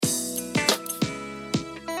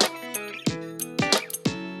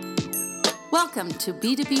Welcome to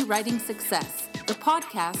B2B Writing Success, the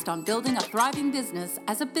podcast on building a thriving business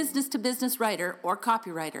as a business-to-business writer or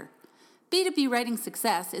copywriter. B2B Writing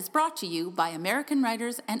Success is brought to you by American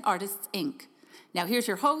Writers and Artists, Inc. Now here's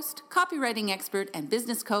your host, copywriting expert and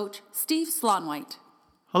business coach, Steve Slaunwhite.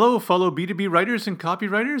 Hello, fellow B2B writers and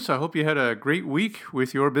copywriters. I hope you had a great week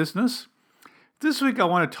with your business. This week I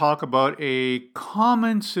want to talk about a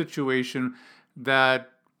common situation that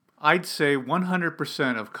I'd say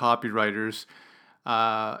 100% of copywriters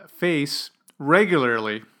face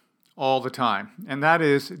regularly all the time, and that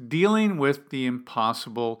is dealing with the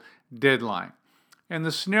impossible deadline. And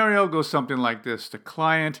the scenario goes something like this. The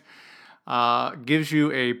client gives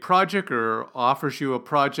you a project or offers you a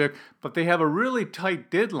project, but they have a really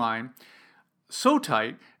tight deadline, so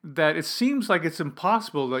tight that it seems like it's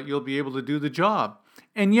impossible that you'll be able to do the job.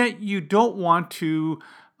 And yet you don't want to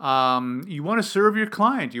you want to serve your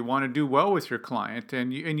client. You want to do well with your client,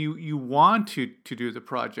 and you want to do the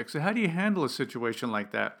project. So how do you handle a situation like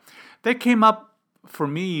that? That came up for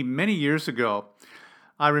me many years ago.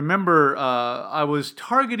 I remember I was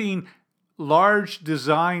targeting large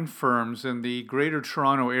design firms in the Greater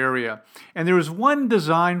Toronto area, and there was one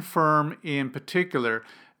design firm in particular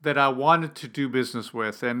that I wanted to do business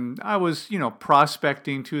with, and I was,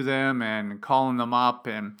 prospecting to them and calling them up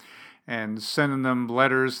and sending them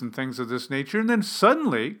letters and things of this nature. And then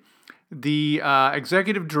suddenly, the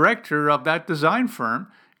executive director of that design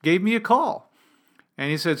firm gave me a call.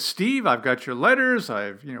 And he said, Steve, I've got your letters.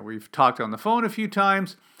 We've talked on the phone a few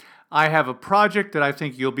times. I have a project that I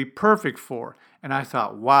think you'll be perfect for. And I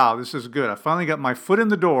thought, wow, this is good. I finally got my foot in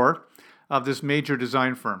the door of this major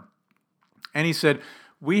design firm. And he said,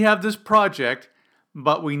 we have this project,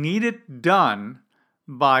 but we need it done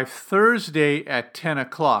by Thursday at 10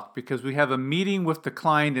 o'clock because we have a meeting with the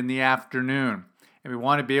client in the afternoon, and we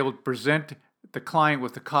want to be able to present the client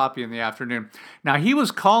with the copy in the afternoon. Now, he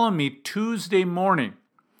was calling me Tuesday morning,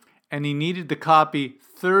 and he needed the copy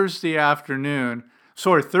Thursday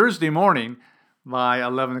morning by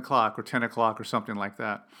 11 o'clock or 10 o'clock or something like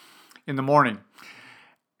that in the morning.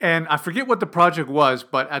 And I forget what the project was,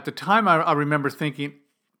 but at the time I remember thinking,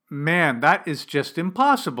 man, that is just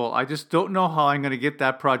impossible. I just don't know how I'm going to get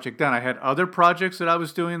that project done. I had other projects that I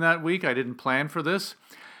was doing that week. I didn't plan for this.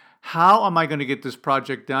 How am I going to get this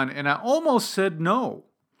project done? And I almost said no.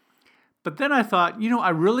 But then I thought, I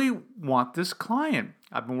really want this client.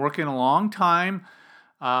 I've been working a long time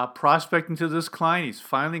prospecting to this client. He's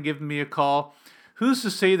finally given me a call. Who's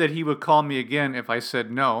to say that he would call me again if I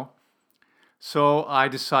said no? So I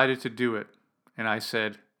decided to do it. And I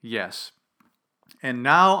said yes. And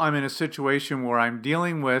now I'm in a situation where I'm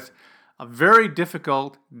dealing with a very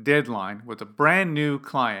difficult deadline with a brand new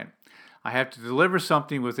client. I have to deliver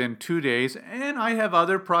something within 2 days, and I have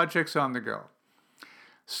other projects on the go.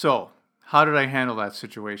 So, how did I handle that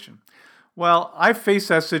situation? Well, I've faced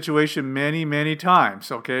that situation many, many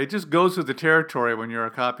times, okay? It just goes with the territory when you're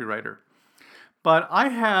a copywriter. But I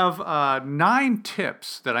have 9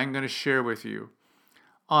 tips that I'm going to share with you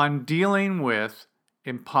on dealing with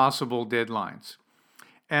impossible deadlines.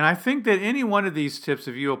 And I think that any one of these tips,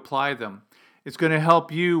 if you apply them, it's going to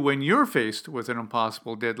help you when you're faced with an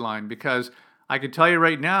impossible deadline. Because I can tell you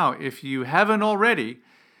right now, if you haven't already,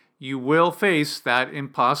 you will face that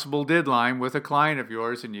impossible deadline with a client of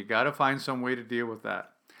yours, and you got to find some way to deal with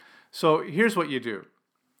that. So here's what you do.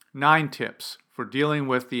 9 tips for dealing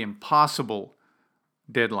with the impossible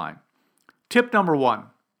deadline. Tip number 1,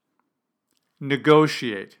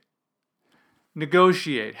 negotiate.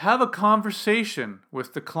 Negotiate. Have a conversation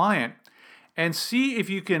with the client and see if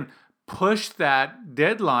you can push that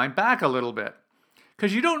deadline back a little bit.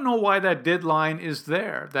 Because you don't know why that deadline is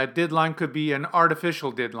there. That deadline could be an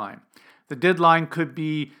artificial deadline. The deadline could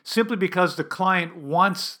be simply because the client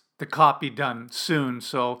wants the copy done soon,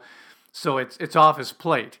 so it's off his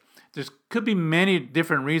plate. There could be many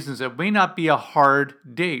different reasons. It may not be a hard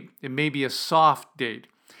date. It may be a soft date.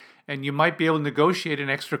 And you might be able to negotiate an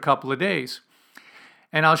extra couple of days.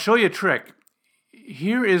 And I'll show you a trick.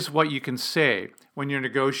 Here is what you can say when you're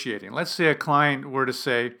negotiating. Let's say a client were to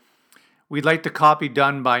say, we'd like the copy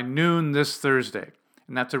done by noon this Thursday.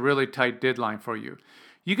 And that's a really tight deadline for you.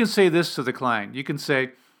 You can say this to the client. You can say,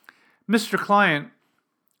 Mr. Client,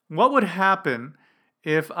 what would happen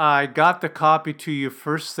if I got the copy to you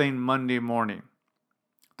first thing Monday morning,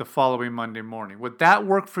 the following Monday morning? Would that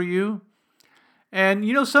work for you? And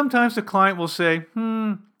sometimes the client will say,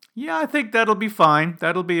 yeah, I think that'll be fine.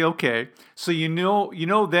 That'll be okay. So you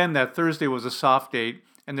know then that Thursday was a soft date,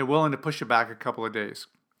 and they're willing to push it back a couple of days.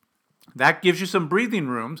 That gives you some breathing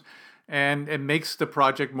rooms, and it makes the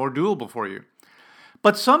project more doable for you.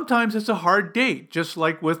 But sometimes it's a hard date, just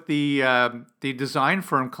like with the design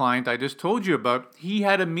firm client I just told you about. He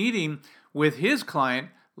had a meeting with his client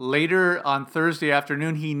later on Thursday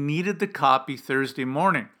afternoon. He needed the copy Thursday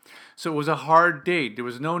morning. So it was a hard date. There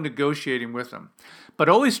was no negotiating with him. But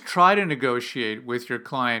always try to negotiate with your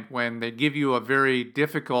client when they give you a very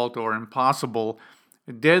difficult or impossible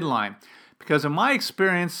deadline. Because in my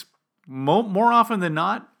experience, more often than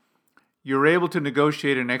not, you're able to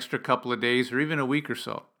negotiate an extra couple of days or even a week or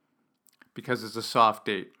so because it's a soft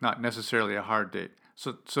date, not necessarily a hard date.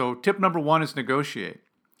 So tip number 1 is negotiate.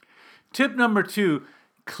 Tip number 2,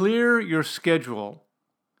 clear your schedule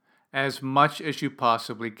as much as you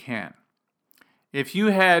possibly can. If you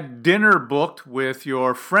had dinner booked with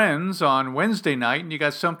your friends on Wednesday night and you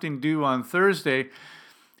got something due on Thursday,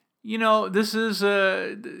 this is,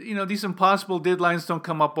 these impossible deadlines don't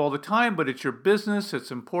come up all the time, but it's your business,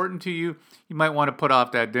 it's important to you. You might want to put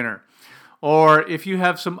off that dinner. Or if you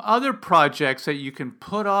have some other projects that you can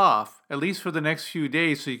put off, at least for the next few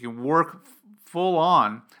days, so you can work full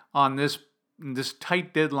on this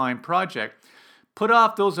tight deadline project, put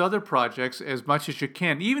off those other projects as much as you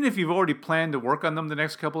can. Even if you've already planned to work on them the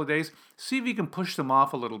next couple of days, see if you can push them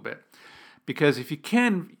off a little bit. Because if you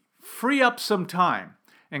can free up some time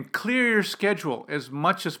and clear your schedule as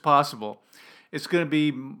much as possible, it's going to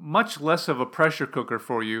be much less of a pressure cooker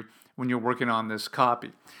for you when you're working on this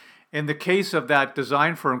copy. In the case of that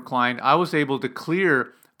design firm client, I was able to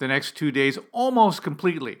clear the next 2 days almost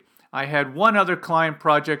completely. I had one other client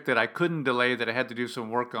project that I couldn't delay that I had to do some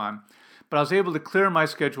work on, but I was able to clear my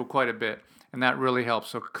schedule quite a bit, and that really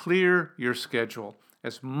helps. So clear your schedule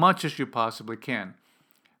as much as you possibly can.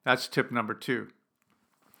 That's tip number 2.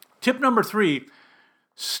 Tip number 3,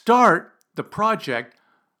 start the project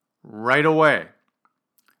right away.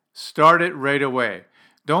 Start it right away.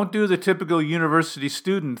 Don't do the typical university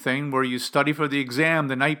student thing where you study for the exam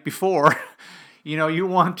the night before. You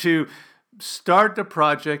want to start the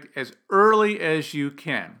project as early as you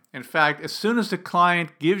can. In fact, as soon as the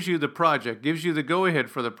client gives you the project, gives you the go-ahead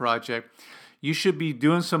for the project, you should be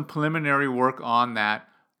doing some preliminary work on that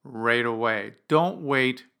right away. Don't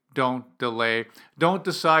wait. Don't delay. Don't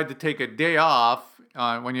decide to take a day off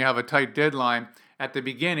when you have a tight deadline at the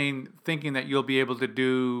beginning, thinking that you'll be able to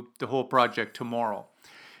do the whole project tomorrow.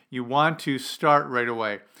 You want to start right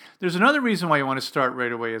away. There's another reason why you want to start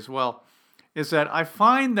right away as well, is that I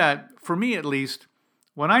find that, for me at least,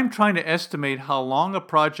 when I'm trying to estimate how long a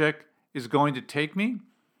project is going to take me,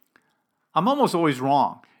 I'm almost always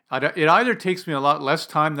wrong. It either takes me a lot less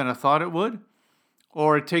time than I thought it would,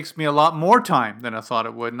 or it takes me a lot more time than I thought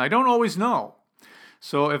it would, and I don't always know.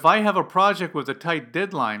 So if I have a project with a tight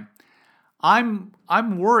deadline, I'm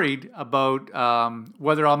worried about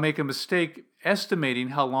whether I'll make a mistake estimating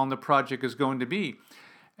how long the project is going to be.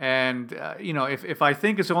 And, if I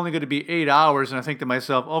think it's only going to be 8 hours and I think to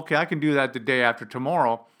myself, okay, I can do that the day after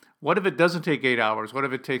tomorrow. What if it doesn't take 8 hours? What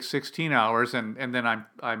if it takes 16 hours and then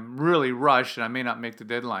I'm really rushed and I may not make the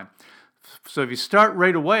deadline? So if you start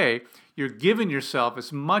right away, you're giving yourself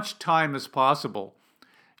as much time as possible.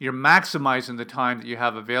 You're maximizing the time that you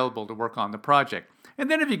have available to work on the project. And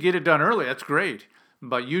then if you get it done early, that's great.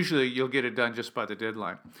 But usually you'll get it done just by the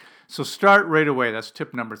deadline. So start right away. That's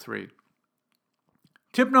tip number 3.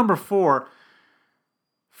 Tip number 4,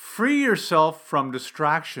 free yourself from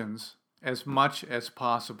distractions as much as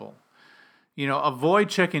possible. Avoid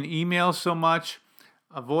checking emails so much.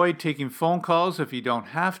 Avoid taking phone calls if you don't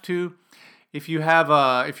have to. If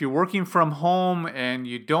you're working from home and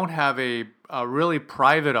you don't have a really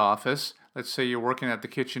private office, let's say you're working at the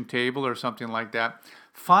kitchen table or something like that,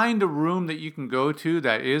 find a room that you can go to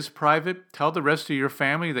that is private. Tell the rest of your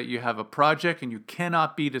family that you have a project and you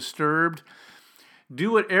cannot be disturbed.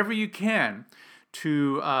 Do whatever you can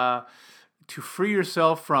to free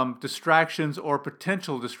yourself from distractions or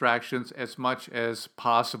potential distractions as much as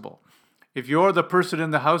possible. If you're the person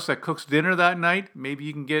in the house that cooks dinner that night, maybe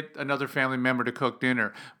you can get another family member to cook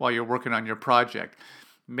dinner while you're working on your project.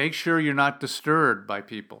 Make sure you're not disturbed by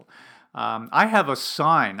people. I have a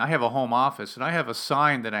sign. I have a home office, and I have a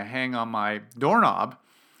sign that I hang on my doorknob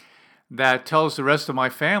that tells the rest of my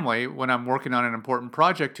family when I'm working on an important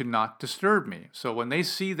project to not disturb me. So when they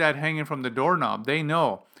see that hanging from the doorknob, they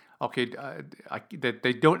know, okay, that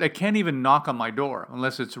they can't even knock on my door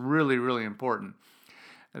unless it's really, really important.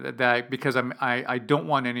 Because I don't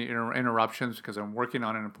want any interruptions because I'm working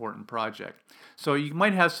on an important project. So you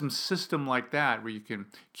might have some system like that where you can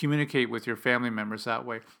communicate with your family members that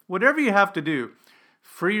way. Whatever you have to do,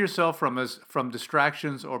 free yourself from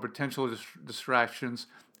distractions or potential distractions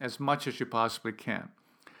as much as you possibly can.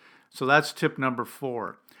 So that's tip number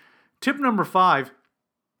 4. Tip number 5,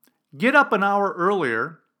 Get up an hour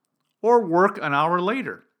earlier or work an hour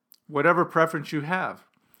later, whatever preference you have.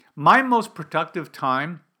 My most productive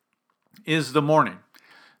time is the morning.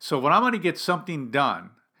 So when I'm going to get something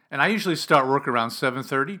done, and I usually start work around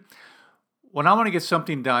 7:30, when I want to get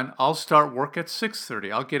something done, I'll start work at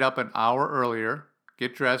 6:30. I'll get up an hour earlier,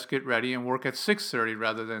 get dressed, get ready, and work at 6:30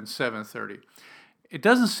 rather than 7:30. It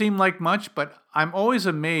doesn't seem like much, but I'm always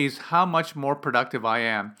amazed how much more productive I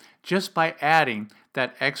am just by adding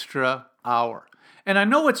that extra hour. And I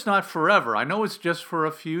know it's not forever. I know it's just for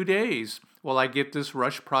a few days while I get this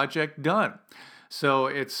rush project done. So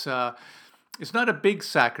it's not a big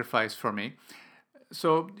sacrifice for me.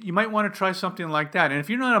 So you might want to try something like that. And if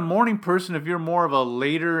you're not a morning person, if you're more of a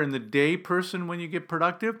later in the day person when you get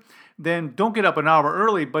productive, then don't get up an hour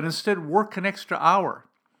early, but instead work an extra hour.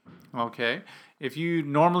 Okay? If you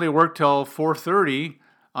normally work till 4:30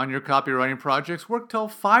 on your copywriting projects, work till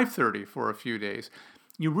 5:30 for a few days.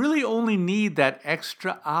 You really only need that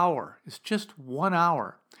extra hour. It's just 1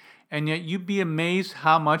 hour. And yet you'd be amazed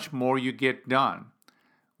how much more you get done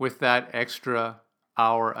with that extra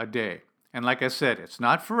hour a day. And like I said, it's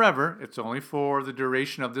not forever. It's only for the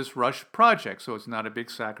duration of this rush project, so it's not a big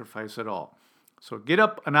sacrifice at all. So get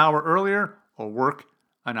up an hour earlier or work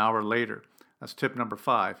an hour later. That's tip number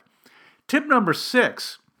 5. Tip number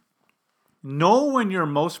 6, know when you're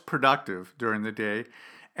most productive during the day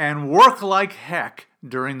and work like heck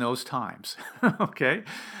during those times. Okay?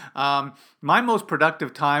 My most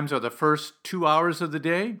productive times are the first 2 hours of the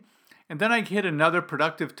day, and then I hit another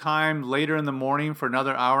productive time later in the morning for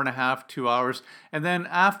another hour and a half, 2 hours, and then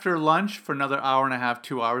after lunch for another hour and a half,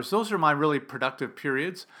 2 hours. Those are my really productive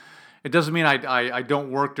periods. It doesn't mean I don't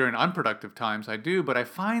work during unproductive times. I do, but I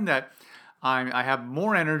find that I have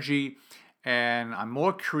more energy and I'm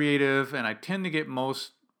more creative, and I tend to get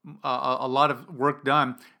a lot of work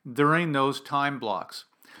done during those time blocks.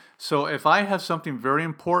 So if I have something very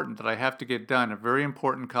important that I have to get done, a very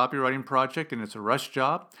important copywriting project, and it's a rush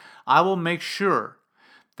job, I will make sure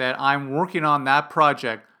that I'm working on that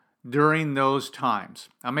project during those times.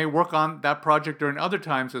 I may work on that project during other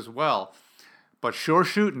times as well, but sure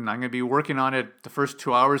shooting, I'm going to be working on it the first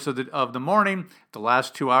 2 hours of the morning, the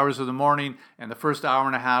last 2 hours of the morning, and the first hour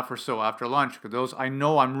and a half or so after lunch, because those I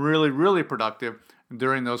know I'm really, really productive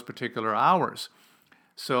during those particular hours.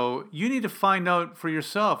 So you need to find out for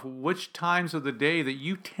yourself which times of the day that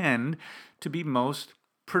you tend to be most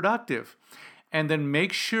productive. And then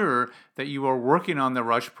make sure that you are working on the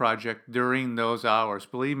rush project during those hours.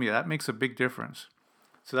 Believe me, that makes a big difference.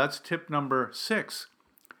 So that's tip number 6.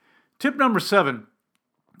 Tip number 7,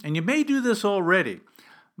 and you may do this already,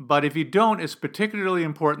 but if you don't, it's particularly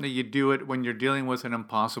important that you do it when you're dealing with an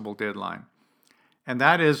impossible deadline. And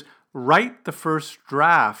that is, write the first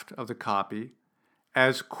draft of the copy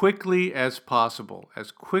as quickly as possible, as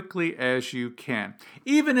quickly as you can.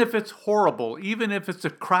 Even if it's horrible, even if it's a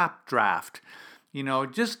crap draft,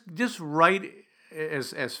 just write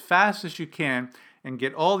as fast as you can and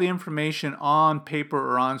get all the information on paper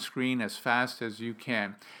or on screen as fast as you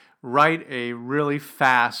can. Write a really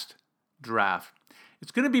fast draft.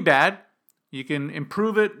 It's going to be bad. You can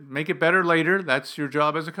improve it, make it better later. That's your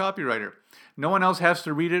job as a copywriter. No one else has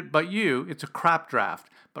to read it but you. It's a crap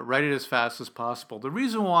draft, but write it as fast as possible. The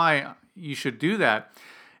reason why you should do that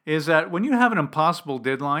is that when you have an impossible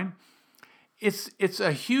deadline, it's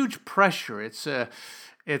a huge pressure.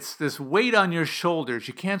 It's this weight on your shoulders.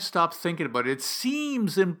 You can't stop thinking about it. It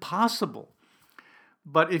seems impossible.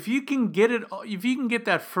 But if you can get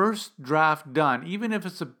that first draft done, even if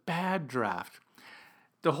it's a bad draft,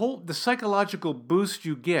 the psychological boost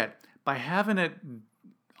you get by having it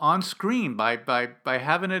on screen, by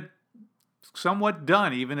having it somewhat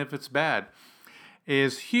done, even if it's bad,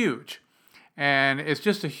 is huge. And it's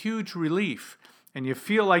just a huge relief. And you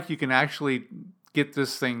feel like you can actually get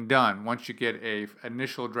this thing done once you get an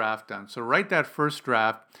initial draft done. So write that first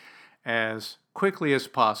draft as quickly as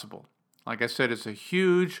possible. Like I said, it's a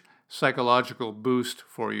huge psychological boost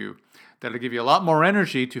for you that'll give you a lot more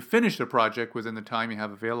energy to finish the project within the time you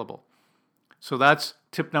have available. So that's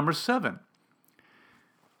tip number 7.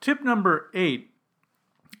 Tip number 8,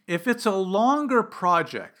 if it's a longer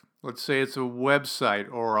project, let's say it's a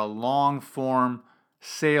website or a long-form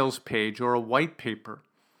sales page or a white paper,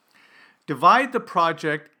 divide the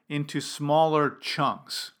project into smaller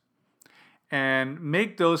chunks and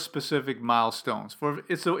make those specific milestones.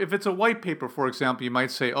 If it's a white paper, for example, you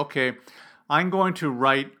might say, okay, I'm going to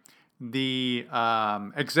write the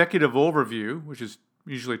executive overview, which is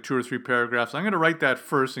usually 2 or 3 paragraphs. I'm going to write that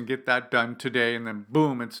first and get that done today, and then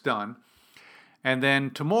boom, it's done. And then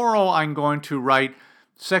tomorrow I'm going to write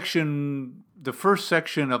the first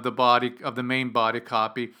section of the main body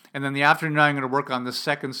copy, and then the afternoon I'm going to work on the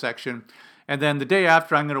second section, and then the day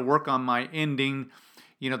after I'm going to work on my ending,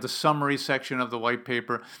 the summary section of the white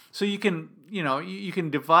paper. So you can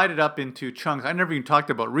divide it up into chunks. I never even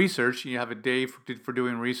talked about research. You have a day for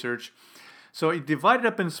doing research. So you divide it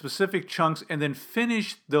up into specific chunks and then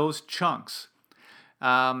finish those chunks.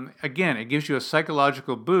 Again, it gives you a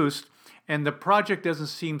psychological boost, and the project doesn't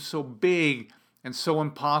seem so big and so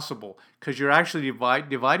impossible because you're actually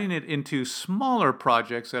dividing it into smaller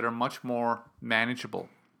projects that are much more manageable.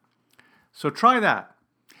 So try that.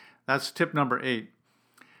 That's tip number 8.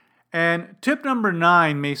 And tip number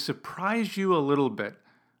 9 may surprise you a little bit,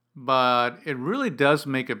 but it really does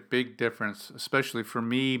make a big difference, especially for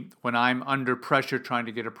me when I'm under pressure trying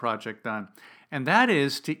to get a project done. And that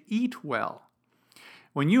is to eat well.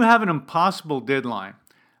 When you have an impossible deadline,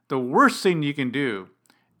 the worst thing you can do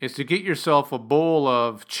is to get yourself a bowl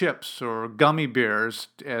of chips or gummy bears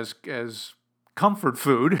as comfort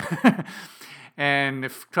food and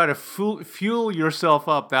try to fuel yourself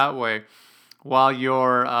up that way while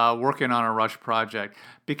you're working on a rush project.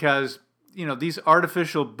 Because, these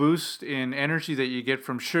artificial boosts in energy that you get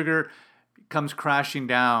from sugar comes crashing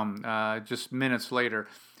down just minutes later.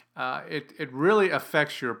 It really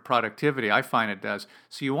affects your productivity. I find it does.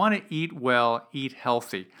 So you want to eat well, eat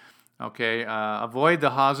healthy. Okay, avoid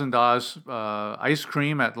the Haagen-Dazs ice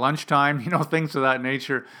cream at lunchtime, things of that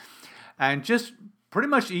nature. And just pretty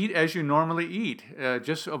much eat as you normally eat.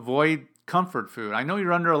 Just avoid comfort food. I know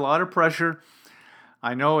you're under a lot of pressure.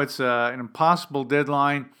 I know it's an impossible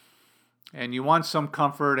deadline, and you want some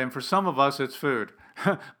comfort. And for some of us, it's food.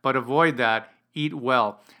 But avoid that. Eat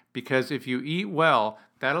well. Because if you eat well,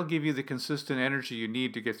 that'll give you the consistent energy you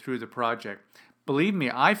need to get through the project. Believe me,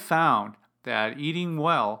 I found that eating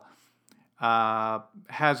well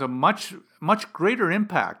has a much greater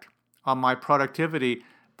impact on my productivity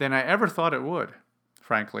than I ever thought it would,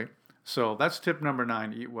 frankly. So that's tip number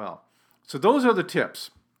 9, eat well. So those are the tips.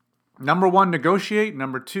 Number 1, negotiate.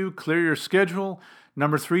 Number 2, clear your schedule.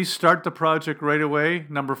 Number 3, start the project right away.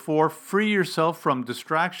 Number 4, free yourself from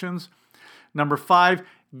distractions. Number 5,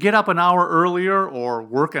 get up an hour earlier or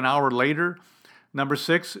work an hour later. Number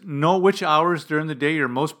 6, know which hours during the day you're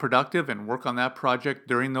most productive and work on that project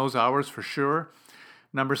during those hours for sure.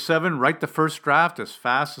 Number 7, write the first draft as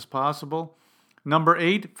fast as possible. Number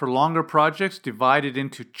 8, for longer projects, divide it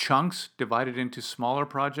into chunks, divide it into smaller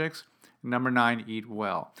projects. Number 9, eat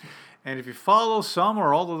well. And if you follow some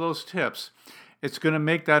or all of those tips, it's going to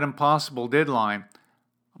make that impossible deadline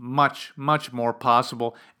much more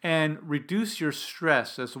possible and reduce your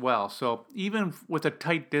stress as well. So even with a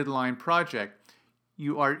tight deadline project,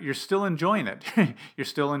 you're still enjoying it. You're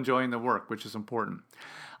still enjoying the work, which is important.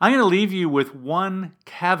 I'm going to leave you with one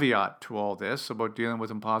caveat to all this about dealing with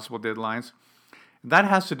impossible deadlines. That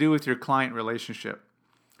has to do with your client relationship.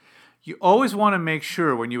 You always want to make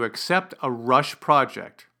sure when you accept a rush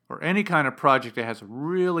project or any kind of project that has a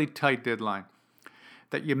really tight deadline,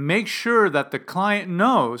 that you make sure that the client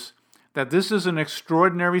knows that this is an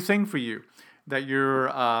extraordinary thing for you, that you're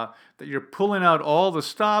pulling out all the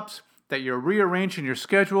stops, that you're rearranging your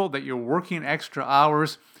schedule, that you're working extra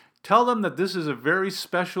hours. Tell them that this is a very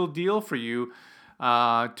special deal for you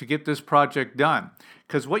to get this project done.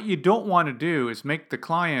 Because what you don't want to do is make the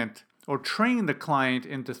client or train the client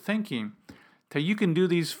into thinking that you can do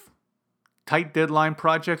these tight deadline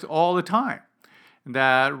projects all the time,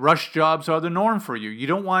 that rush jobs are the norm for you. You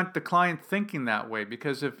don't want the client thinking that way,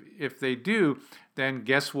 because if they do, then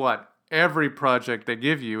guess what? Every project they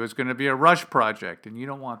give you is going to be a rush project, and you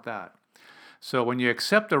don't want that. So when you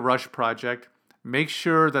accept a rush project, make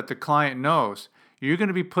sure that the client knows you're going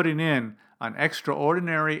to be putting in an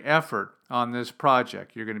extraordinary effort on this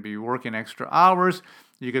project. You're going to be working extra hours.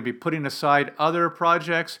 You're going to be putting aside other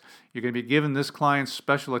projects. You're going to be giving this client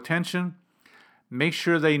special attention. Make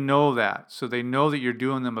sure they know that, so they know that you're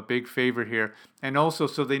doing them a big favor here. And also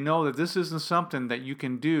so they know that this isn't something that you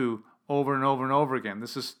can do over and over and over again.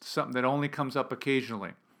 This is something that only comes up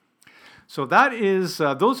occasionally. So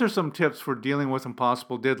those are some tips for dealing with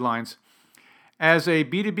impossible deadlines. As a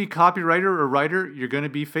B2B copywriter or writer, you're going to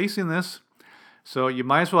be facing this. So you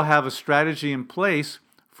might as well have a strategy in place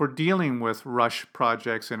for dealing with rush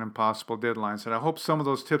projects and impossible deadlines. And I hope some of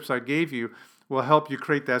those tips I gave you will help you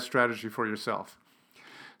create that strategy for yourself.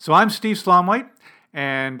 So I'm Steve Slaunwhite,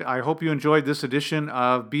 and I hope you enjoyed this edition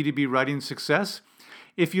of B2B Writing Success.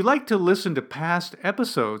 If you'd like to listen to past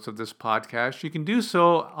episodes of this podcast, you can do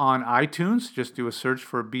so on iTunes. Just do a search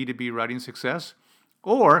for B2B Writing Success,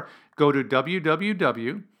 or go to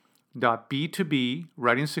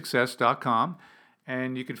www.b2bwritingsuccess.com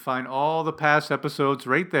And you can find all the past episodes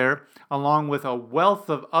right there, along with a wealth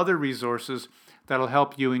of other resources that'll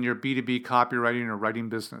help you in your B2B copywriting or writing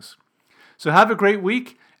business. So have a great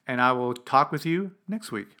week, and I will talk with you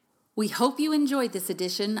next week. We hope you enjoyed this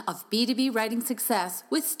edition of B2B Writing Success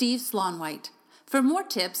with Steve Slaunwhite. For more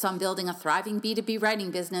tips on building a thriving B2B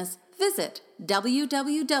writing business, visit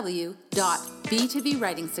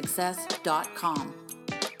www.b2bwritingsuccess.com.